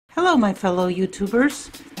Hello my fellow YouTubers.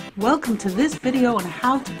 Welcome to this video on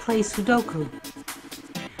how to play Sudoku.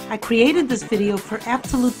 I created this video for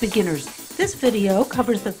absolute beginners. This video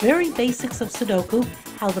covers the very basics of Sudoku,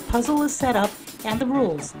 how the puzzle is set up, and the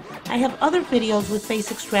rules. I have other videos with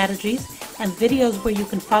basic strategies and videos where you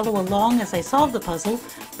can follow along as I solve the puzzle,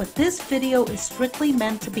 but this video is strictly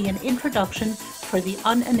meant to be an introduction for the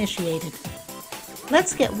uninitiated.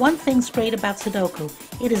 Let's get one thing straight about Sudoku.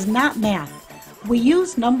 It is not math. We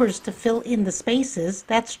use numbers to fill in the spaces,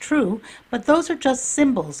 that's true, but those are just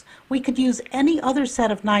symbols. We could use any other set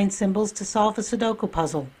of 9 symbols to solve a Sudoku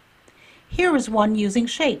puzzle. Here is one using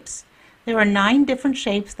shapes. There are 9 different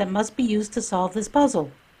shapes that must be used to solve this puzzle.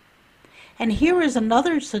 And here is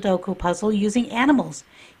another Sudoku puzzle using animals.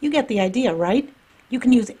 You get the idea, right? You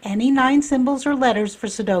can use any 9 symbols or letters for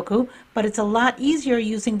Sudoku, but it's a lot easier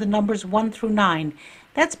using the numbers 1 through 9.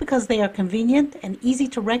 That's because they are convenient and easy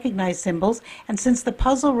to recognize symbols, and since the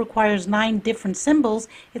puzzle requires 9 different symbols,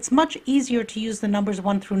 it's much easier to use the numbers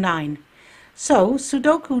 1 through 9. So,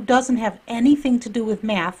 Sudoku doesn't have anything to do with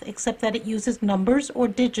math except that it uses numbers or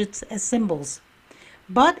digits as symbols.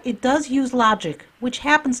 But it does use logic, which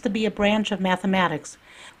happens to be a branch of mathematics.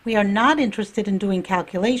 We are not interested in doing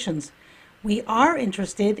calculations. We are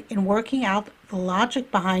interested in working out the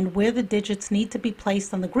logic behind where the digits need to be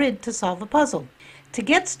placed on the grid to solve a puzzle. To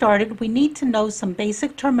get started, we need to know some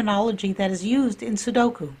basic terminology that is used in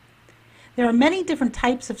Sudoku. There are many different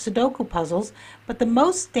types of Sudoku puzzles, but the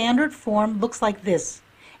most standard form looks like this,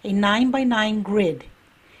 a 9x9 grid.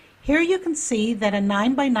 Here you can see that a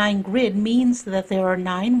 9x9 grid means that there are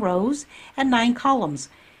 9 rows and 9 columns.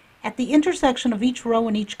 At the intersection of each row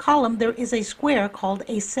and each column, there is a square called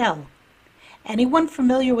a cell. Anyone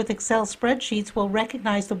familiar with Excel spreadsheets will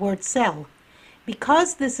recognize the word cell.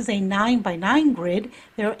 Because this is a 9x9 grid,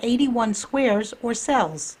 there are 81 squares or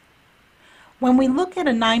cells. When we look at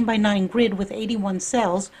a 9x9 grid with 81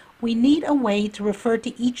 cells, we need a way to refer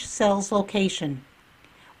to each cell's location.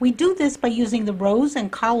 We do this by using the rows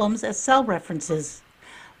and columns as cell references.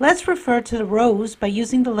 Let's refer to the rows by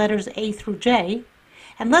using the letters A through J,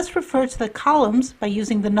 and let's refer to the columns by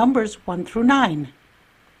using the numbers 1 through 9.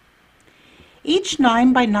 Each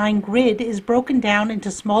 9x9 grid is broken down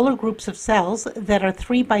into smaller groups of cells that are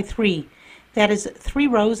 3x3, that is 3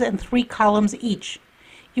 rows and 3 columns each.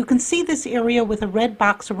 You can see this area with a red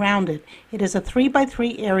box around it. It is a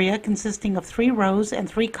 3x3 area consisting of 3 rows and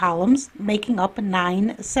 3 columns, making up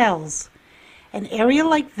 9 cells. An area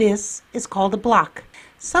like this is called a block.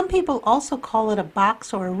 Some people also call it a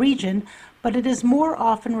box or a region, but it is more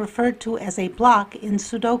often referred to as a block in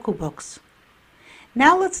Sudoku books.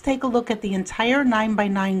 Now let's take a look at the entire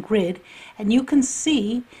 9x9 grid, and you can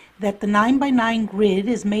see that the 9x9 grid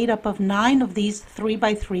is made up of 9 of these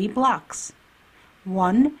 3x3 blocks.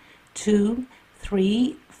 1, 2,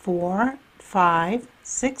 3, 4, 5,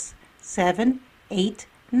 6, 7, 8,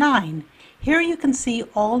 9. Here you can see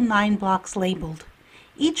all 9 blocks labeled.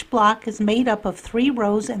 Each block is made up of 3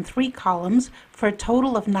 rows and 3 columns for a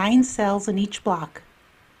total of 9 cells in each block.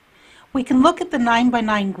 We can look at the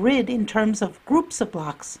 9x9 grid in terms of groups of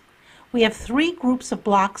blocks. We have 3 groups of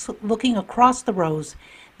blocks looking across the rows.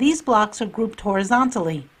 These blocks are grouped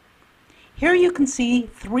horizontally. Here you can see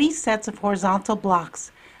 3 sets of horizontal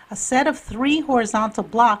blocks. A set of 3 horizontal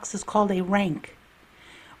blocks is called a rank.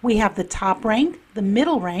 We have the top rank, the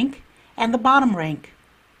middle rank, and the bottom rank.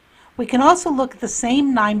 We can also look at the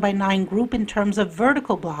same 9x9 group in terms of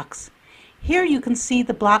vertical blocks. Here you can see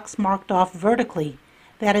the blocks marked off vertically.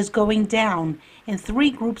 That is going down in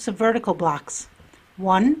 3 groups of vertical blocks.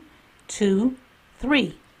 1, 2,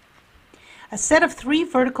 3. A set of 3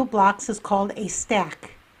 vertical blocks is called a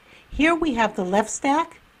stack. Here we have the left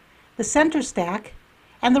stack, the center stack,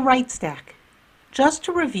 and the right stack. Just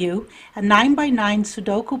to review, a 9x9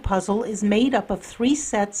 Sudoku puzzle is made up of 3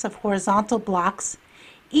 sets of horizontal blocks.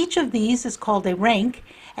 Each of these is called a rank,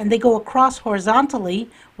 and they go across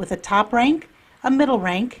horizontally with a top rank, a middle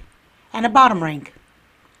rank, and a bottom rank.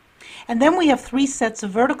 And then we have 3 sets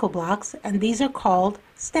of vertical blocks, and these are called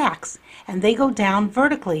stacks, and they go down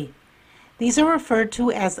vertically. These are referred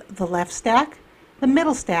to as the left stack, the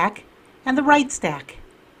middle stack, and the right stack.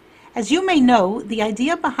 As you may know, the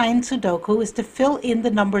idea behind Sudoku is to fill in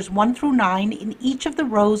the numbers 1 through 9 in each of the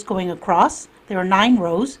rows going across. There are 9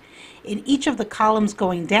 rows. In each of the columns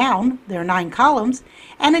going down, there are 9 columns,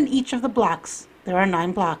 and in each of the blocks, there are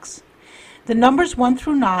 9 blocks. The numbers 1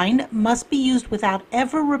 through 9 must be used without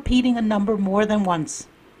ever repeating a number more than once.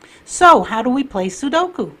 So, how do we play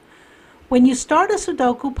Sudoku? When you start a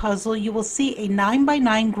Sudoku puzzle, you will see a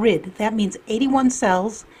 9x9 grid. That means 81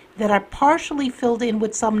 cells that are partially filled in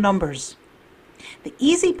with some numbers. The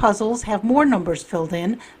easy puzzles have more numbers filled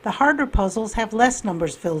in, the harder puzzles have less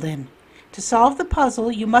numbers filled in. To solve the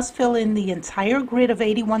puzzle, you must fill in the entire grid of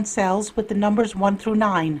 81 cells with the numbers 1 through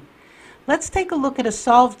 9. Let's take a look at a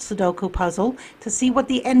solved Sudoku puzzle to see what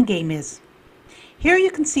the end game is. Here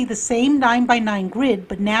you can see the same 9 by 9 grid,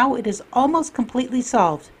 but now it is almost completely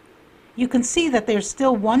solved. You can see that there's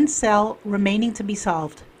still one cell remaining to be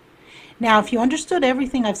solved. Now, if you understood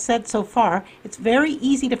everything I've said so far, it's very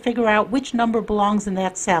easy to figure out which number belongs in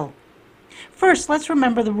that cell. First, let's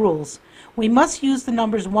remember the rules. We must use the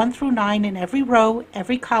numbers 1 through 9 in every row,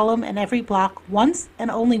 every column, and every block once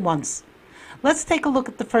and only once. Let's take a look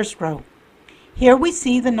at the first row. Here we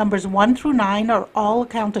see the numbers 1 through 9 are all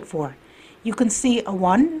accounted for. You can see a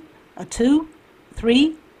 1, a 2,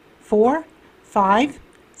 3, 4, 5,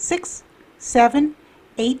 6, 7,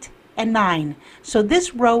 8, and 9. So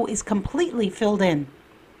this row is completely filled in.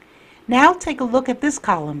 Now take a look at this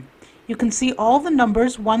column. You can see all the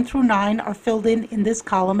numbers 1 through 9 are filled in this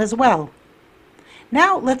column as well.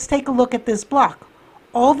 Now let's take a look at this block.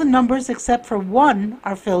 All the numbers except for 1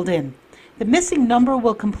 are filled in. The missing number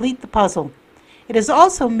will complete the puzzle. It is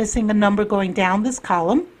also missing a number going down this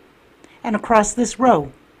column and across this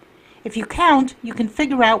row. If you count, you can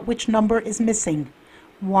figure out which number is missing.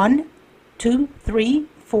 1, 2, 3,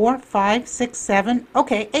 4, 5, 6, 7,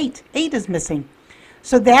 okay, 8. 8 is missing.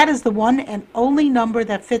 So that is the one and only number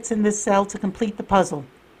that fits in this cell to complete the puzzle.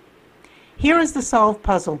 Here is the solved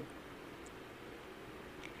puzzle.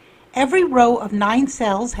 Every row of 9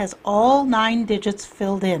 cells has all 9 digits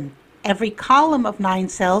filled in. Every column of 9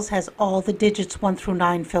 cells has all the digits 1 through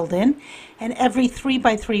 9 filled in, and every 3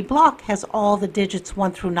 by 3 block has all the digits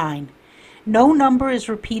 1 through 9. No number is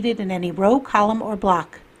repeated in any row, column, or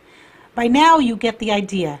block. By now you get the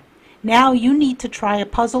idea. Now you need to try a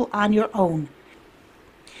puzzle on your own.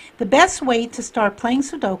 The best way to start playing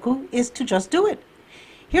Sudoku is to just do it.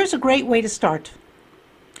 Here's a great way to start.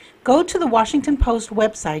 Go to the Washington Post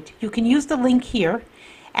website. You can use the link here,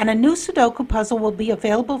 and a new Sudoku puzzle will be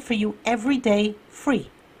available for you every day free.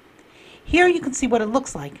 Here you can see what it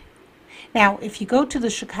looks like. Now, if you go to the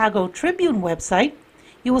Chicago Tribune website,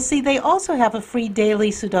 you will see they also have a free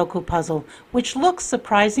daily Sudoku puzzle, which looks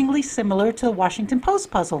surprisingly similar to the Washington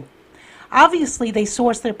Post puzzle. Obviously, they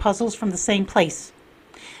source their puzzles from the same place.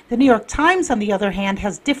 The New York Times, on the other hand,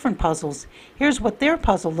 has different puzzles. Here's what their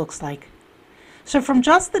puzzle looks like. So from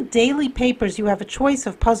just the daily papers, you have a choice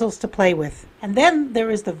of puzzles to play with. And then there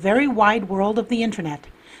is the very wide world of the internet.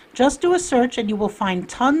 Just do a search and you will find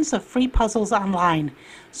tons of free puzzles online.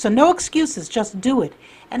 So no excuses, just do it.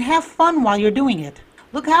 And have fun while you're doing it.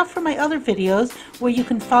 Look out for my other videos where you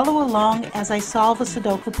can follow along as I solve a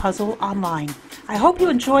Sudoku puzzle online. I hope you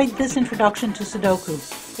enjoyed this introduction to Sudoku.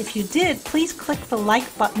 If you did, please click the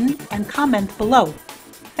like button and comment below.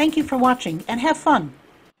 Thank you for watching and have fun.